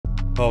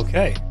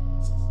Okay.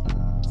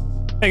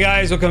 Hey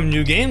guys, welcome to a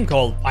new game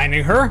called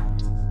Finding Her.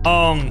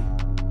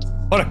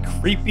 What a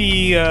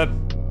creepy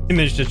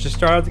image to just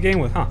start out the game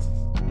with, huh?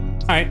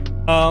 Alright,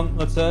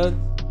 let's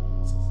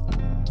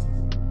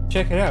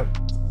check it out.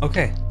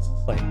 Okay,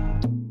 play.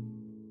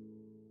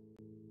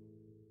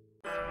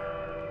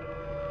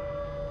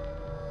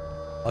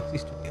 Lucky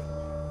Studio.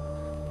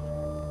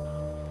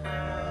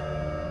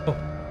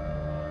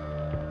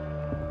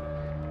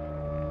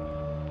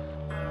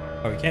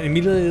 Oh, we can't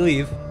immediately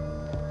leave.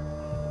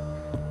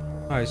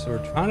 Alright, so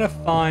we're trying to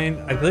find,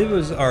 I believe it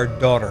was our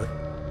daughter.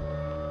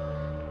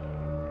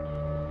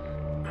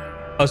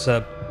 Oh, it's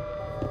a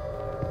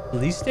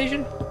police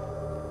station?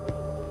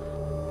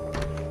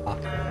 Ah.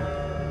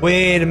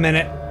 Wait a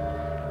minute.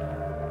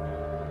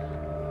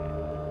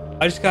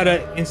 I just got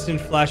an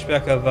instant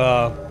flashback of,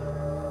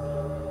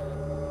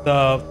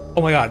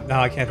 oh my god,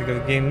 now I can't think of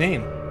the game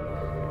name.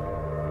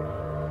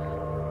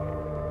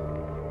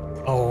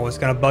 Oh, it's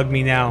gonna bug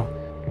me now.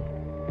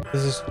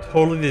 This is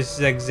totally this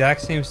exact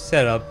same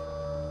setup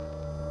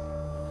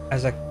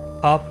as a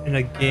cop in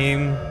a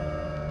game.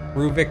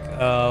 Rubik,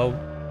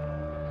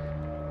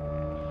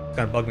 it's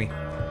gonna bug me.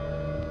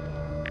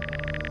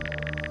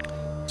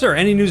 Sir,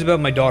 any news about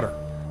my daughter?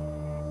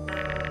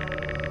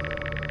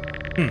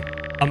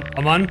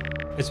 Amaan,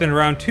 it's been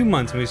around 2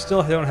 months and we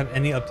still don't have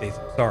any updates.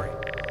 I'm sorry.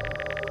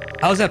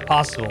 How is that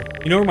possible?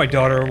 You know where my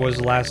daughter was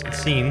last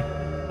seen.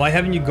 Why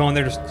haven't you gone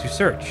there to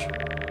search?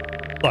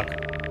 Look,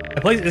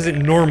 the place isn't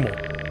normal.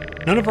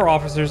 None of our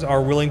officers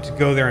are willing to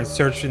go there and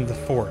search in the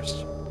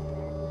forest.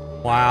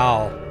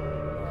 Wow.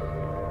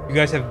 You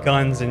guys have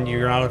guns and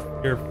you're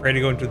afraid to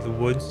go into the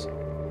woods?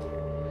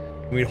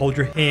 We'd hold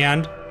your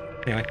hand.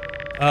 Anyway,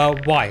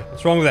 why?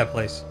 What's wrong with that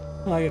place?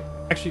 Well, I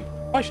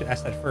probably should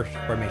ask that first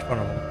before I made fun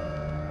of him.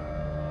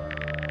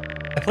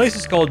 That place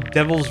is called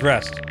Devil's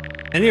Rest.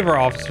 Many of our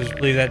officers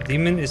believe that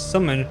demon is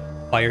summoned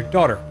by your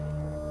daughter.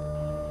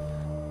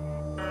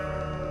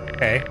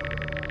 Okay.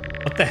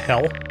 What the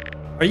hell?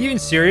 Are you even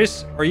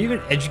serious? Are you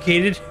even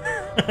educated?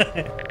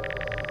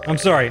 I'm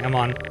sorry,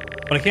 Amaan,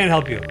 but I can't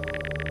help you.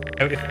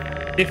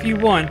 If you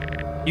want,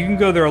 you can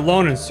go there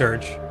alone and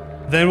search.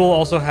 Then we'll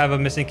also have a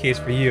missing case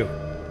for you.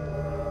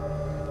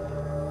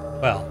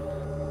 Well,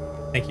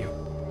 thank you.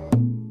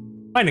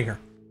 Finding her.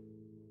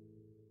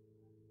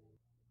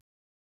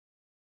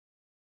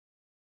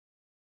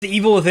 The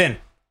evil within.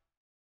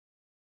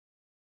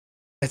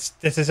 That's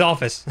his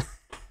office.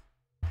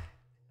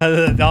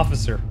 The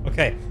officer.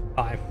 Okay.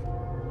 Fine.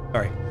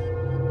 Sorry.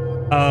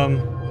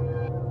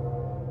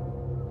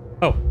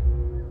 Oh.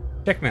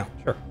 Check mail.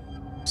 Sure.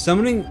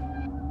 Summoning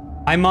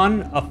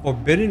Amaan, a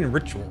forbidden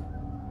ritual.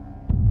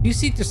 If you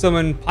seek to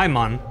summon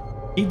Paimon,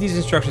 heed these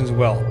instructions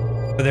well,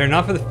 for they are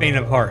not for the faint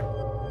of heart.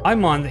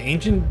 Amaan, the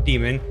ancient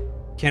demon,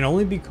 can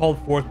only be called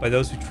forth by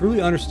those who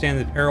truly understand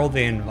the peril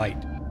they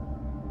invite.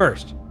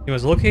 First, you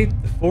must locate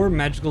the 4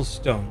 magical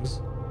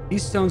stones.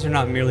 These stones are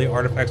not merely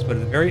artifacts, but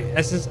the very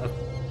essence of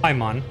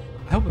Paimon.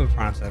 I hope I'm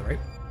pronouncing that right.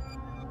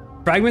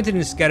 Fragmented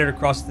and scattered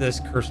across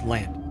this cursed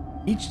land.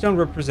 Each stone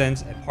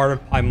represents a part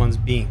of Paimon's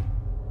being.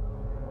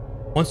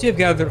 Once you have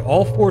gathered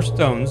all 4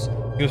 stones,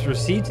 you must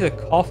proceed to the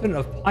coffin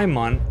of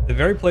Paimon, the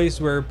very place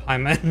where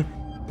Paimon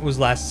was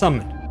last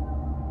summoned.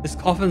 This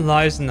coffin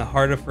lies in the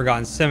heart of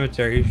Forgotten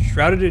Cemetery,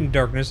 shrouded in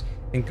darkness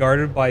and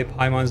guarded by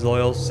Paimon's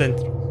loyal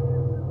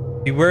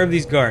sentinels. Beware of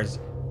these guards,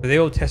 for they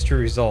will test your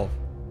resolve.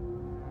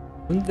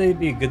 Wouldn't they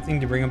be a good thing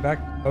to bring them back?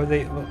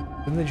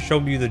 Wouldn't they show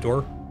you the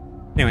door?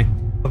 Anyway,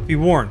 but be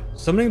warned,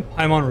 summoning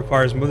Paimon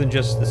requires more than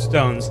just the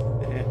stones.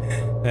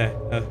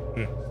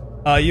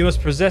 You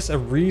must possess a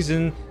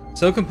reason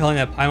so compelling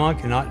that Paimon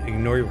cannot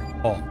ignore your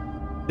call.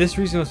 This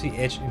reason must be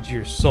etched into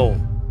your soul,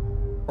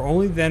 for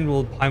only then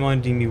will Paimon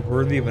deem you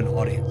worthy of an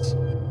audience.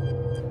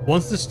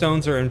 Once the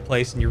stones are in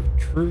place and your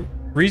true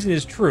reason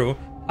is true,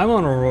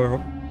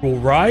 Paimon will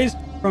rise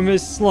from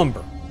his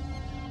slumber.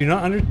 Do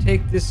not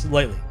undertake this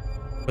lightly,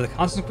 for the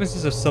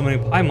consequences of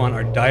summoning Paimon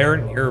are dire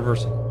and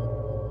irreversible.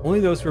 Only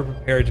those who are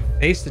prepared to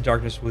face the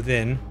darkness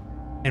within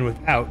and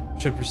without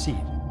should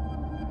proceed.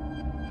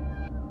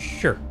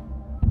 Sure.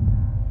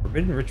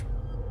 Forbidden Ritual.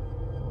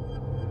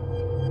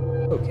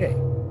 Okay.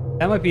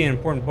 That might be an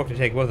important book to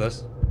take with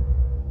us.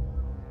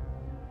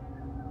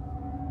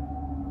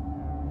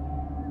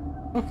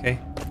 Okay.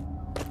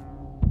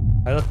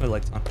 I left my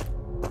lights on.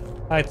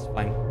 It's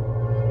fine.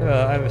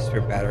 I have a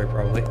spare battery,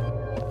 probably.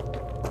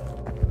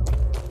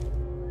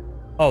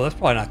 Oh, that's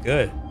probably not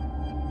good.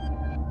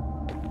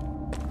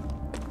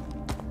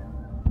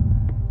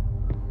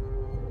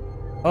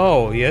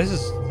 Oh, yeah, this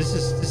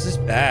is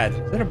bad.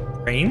 Is that a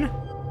brain?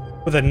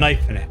 With a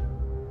knife in it.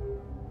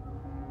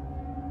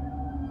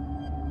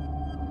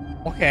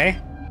 Okay.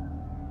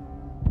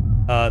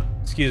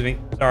 Excuse me.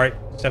 Sorry,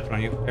 stepped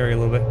on you. Very a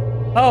little bit.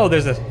 Oh,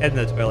 there's a head in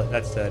the toilet.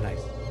 That's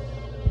nice.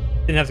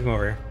 Didn't have to come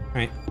over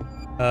here.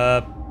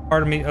 Alright.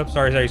 Pardon me. Oh,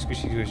 sorry,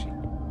 squishy.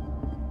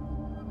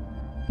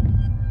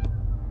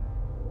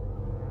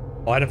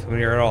 Oh, I didn't come in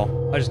here at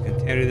all. I just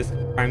continued this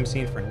crime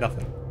scene for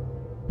nothing.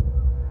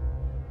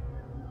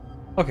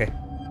 Okay.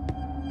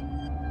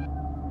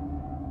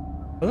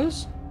 Are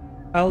those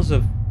piles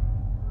of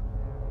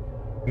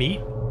meat?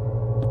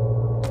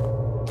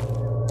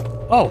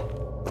 Oh!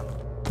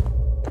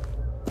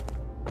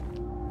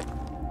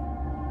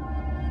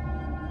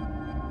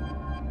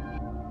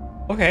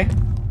 Okay.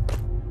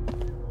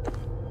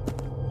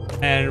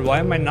 And why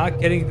am I not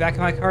getting back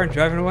in my car and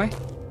driving away?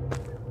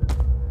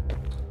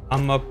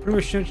 I'm pretty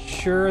much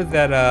sure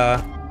that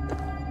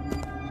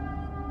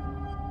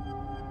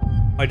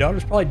my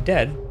daughter's probably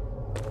dead.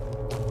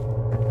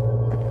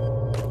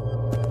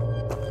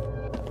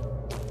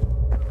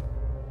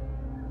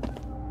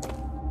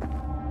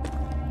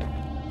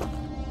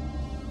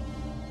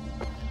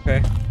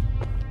 Okay.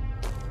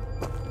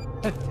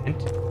 Is that a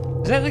tent?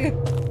 Is that like a...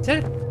 Is that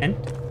a tent?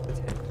 It's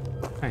a tent.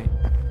 Alright.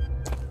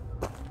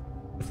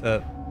 With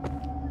a...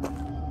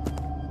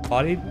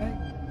 body bag?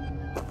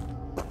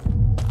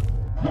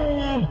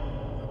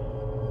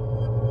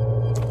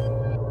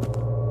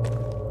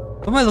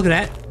 What am I looking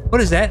at? What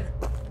is that?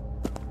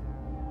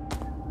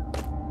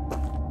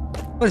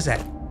 What is that?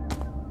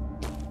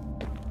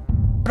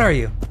 What are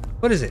you?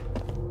 What is it?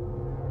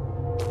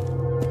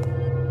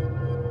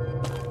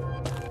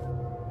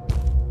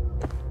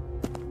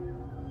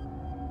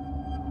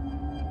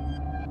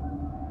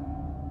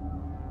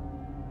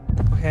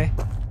 Okay.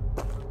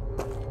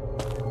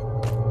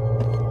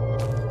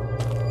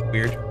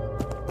 Weird.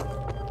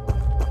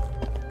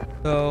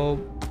 So,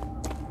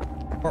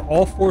 are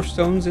all 4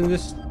 stones in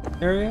this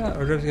area?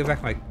 Or do I have to get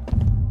back my...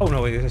 Oh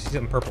no, wait, I see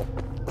something purple.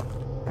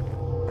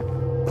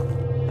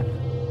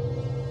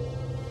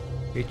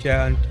 Reach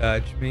out and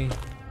touch me.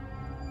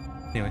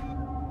 Anyway.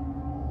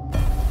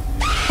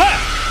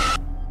 Ha!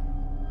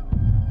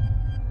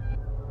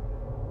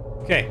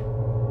 Okay.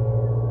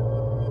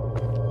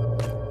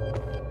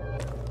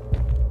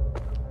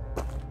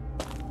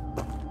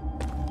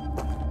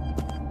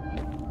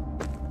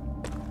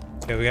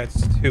 Okay, we got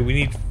 2. We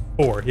need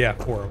 4. Yeah,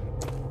 4 of them.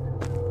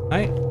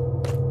 Right?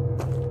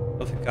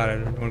 Oh, thank God, I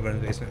don't want to go in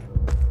the basement.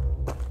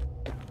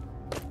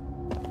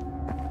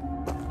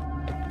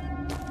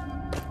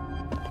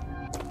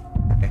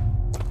 Okay.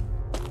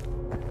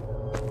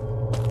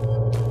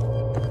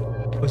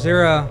 Was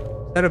there a...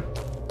 Is that a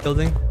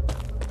building?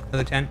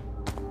 Another tent?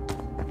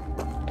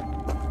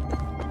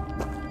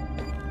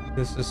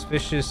 The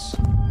suspicious...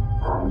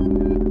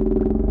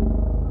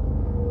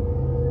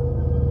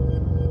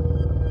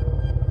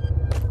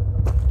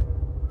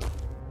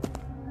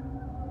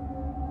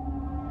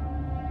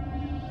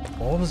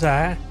 What was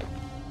that?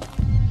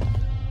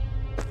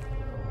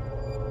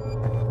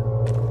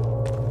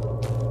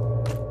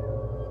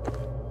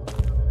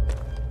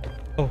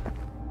 Oh,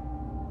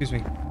 excuse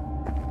me.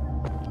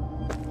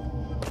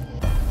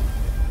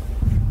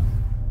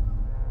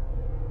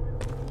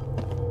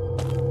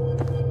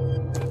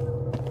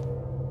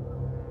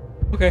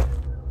 Okay.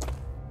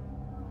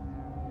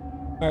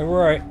 Alright,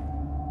 we're alright.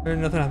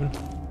 Nothing happened.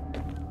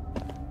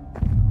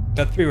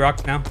 Got 3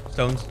 rocks now,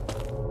 stones.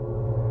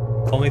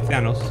 Only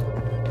Thanos.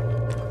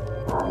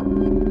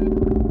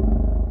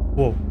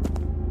 Whoa.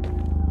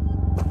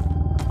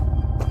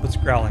 What's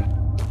growling?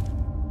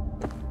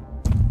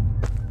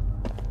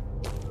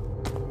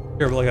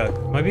 Here, like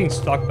am I being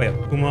stalked by a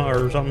puma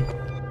or something?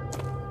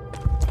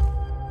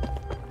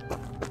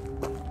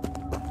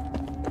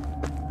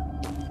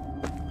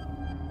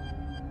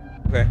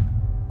 Okay.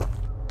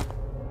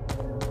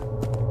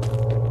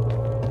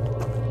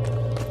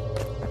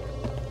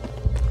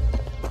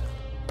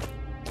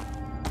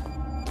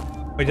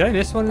 Wait, did I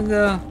miss one in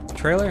the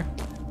trailer?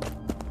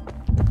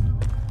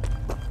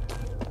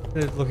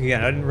 Look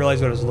again. I didn't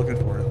realize what I was looking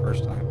for the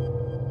first time.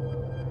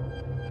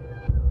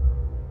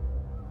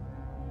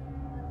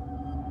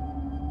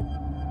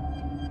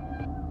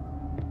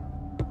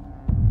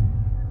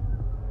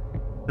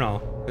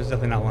 No, there's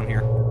definitely not one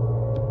here.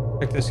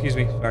 Check this. Excuse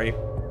me. Sorry.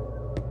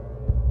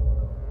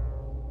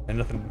 And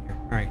nothing here.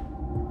 All right.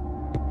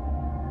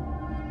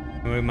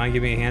 Anybody mind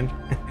giving me a hand?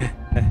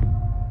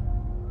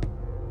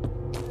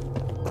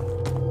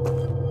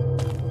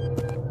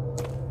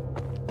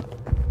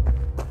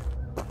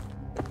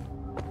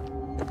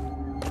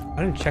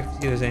 I didn't check to see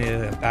if there's any of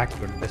the back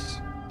door to this.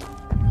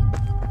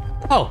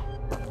 Oh!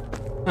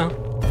 Oh.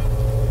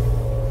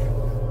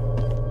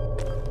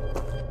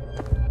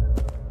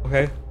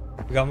 Okay.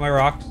 We got my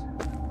rocks.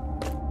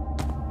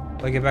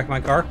 Do I get back in my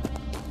car?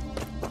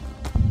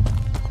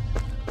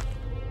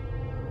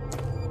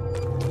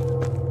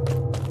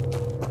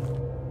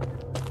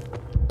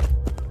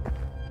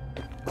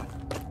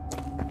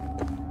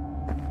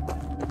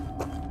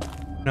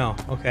 No.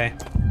 Okay.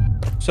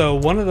 So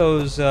one of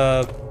those,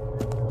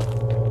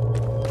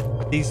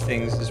 these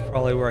things is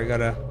probably where I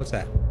gotta... What's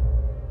that?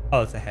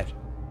 Oh, it's a hedge.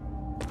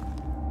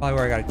 Probably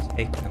where I gotta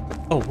take them.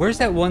 Oh, where's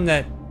that one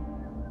that...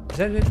 Is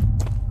that it?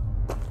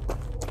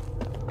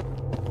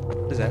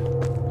 What is that?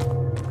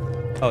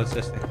 Oh, it's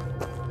this thing.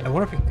 I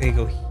wonder if it can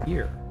go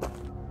here.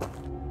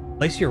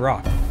 Place your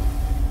rock.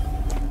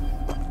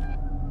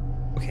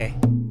 Okay.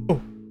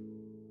 Oh.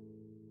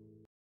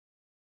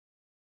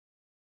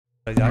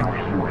 Did I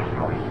die?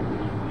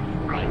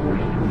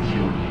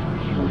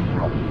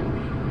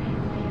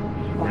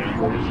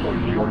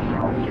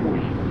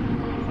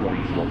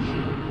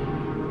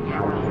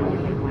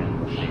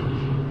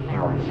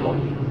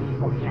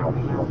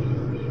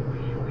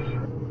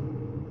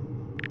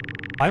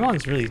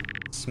 Paimon's really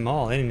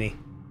small, isn't he?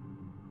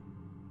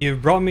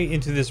 You've brought me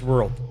into this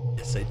world.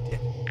 Yes, I did.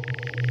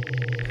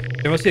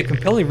 There must be a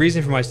compelling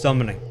reason for my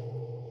summoning.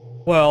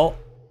 Well,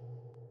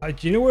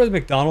 do you know where the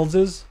McDonald's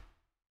is?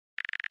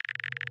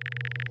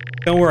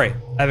 Don't worry,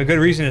 I have a good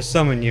reason to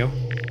summon you.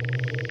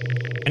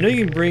 I know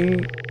you can bring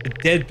the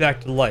dead back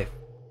to life.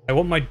 I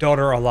want my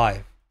daughter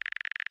alive.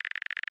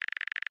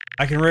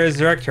 I can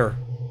resurrect her,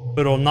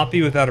 but it will not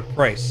be without a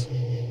price.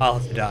 I'll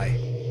have to die.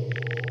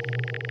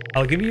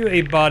 I'll give you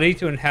a body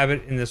to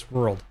inhabit in this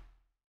world.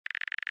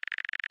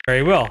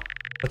 Very well,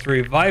 but to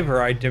revive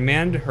her, I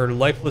demand her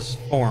lifeless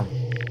form.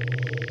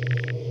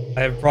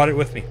 I have brought it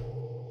with me.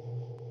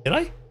 Did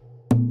I?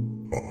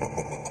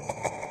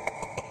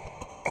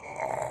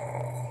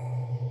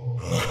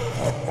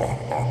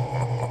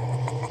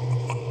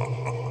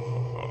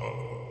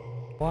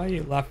 Why do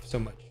you laugh so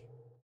much?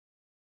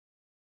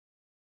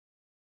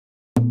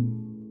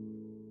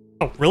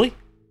 Oh, really?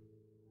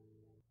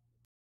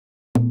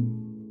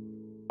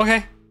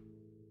 Okay.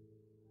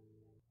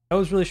 That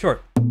was really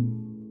short.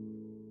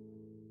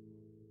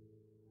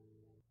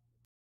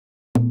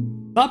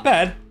 Not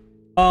bad.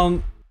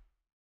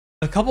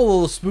 A couple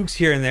little spooks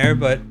here and there,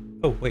 but...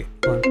 Oh, wait.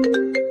 Hold on.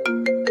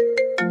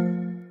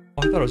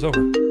 Oh, I thought it was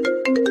over.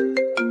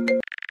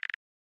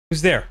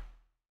 Who's there?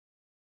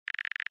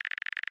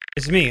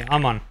 It's me,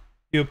 Amaan.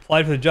 You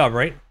applied for the job,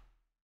 right?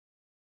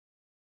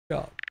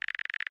 Job.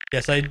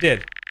 Yes, I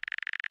did.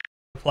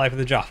 Apply for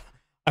the job.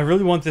 I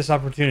really want this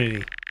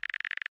opportunity.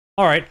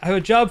 Alright, I have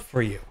a job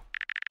for you.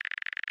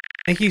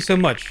 Thank you so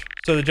much.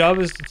 So the job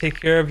is to take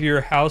care of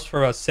your house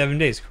for about 7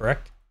 days,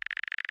 correct?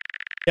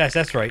 Yes,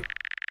 that's right.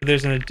 But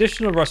there's an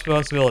additional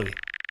responsibility.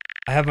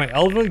 I have my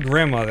elderly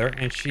grandmother,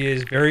 and she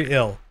is very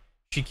ill.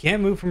 She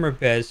can't move from her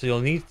bed, so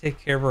you'll need to take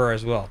care of her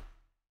as well.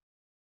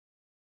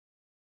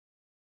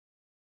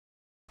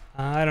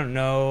 I don't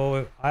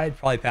know. I'd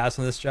probably pass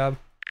on this job.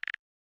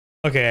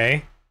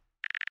 Okay.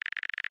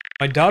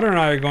 My daughter and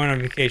I are going on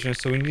vacation,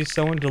 so we need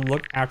someone to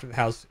look after the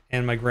house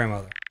and my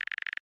grandmother.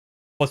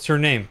 What's her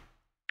name?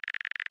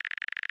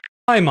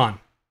 Amaan.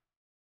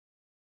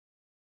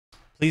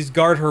 Please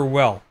guard her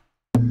well.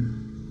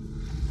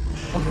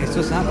 Okay,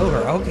 so it's not over.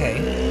 Okay.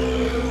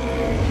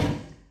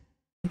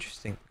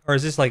 Interesting. Or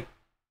is this like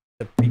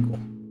the prequel?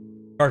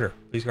 Guard her.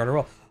 Please guard her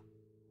well.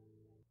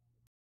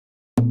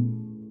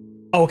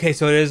 Oh, okay,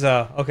 so it is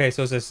a... Okay,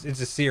 so it's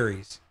a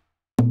series.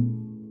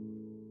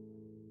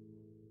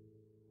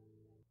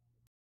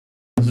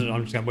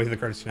 I'm just gonna wait for the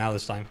credits now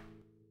this time.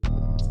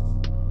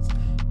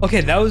 Okay,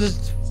 that was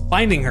just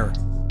finding her.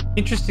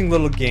 Interesting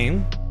little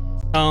game.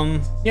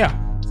 Yeah.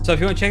 So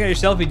if you want to check out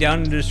yourself, be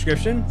down in the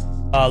description.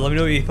 Let me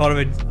know what you thought of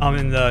it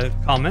in the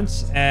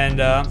comments, and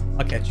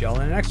I'll catch y'all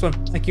in the next one.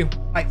 Thank you.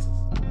 Bye.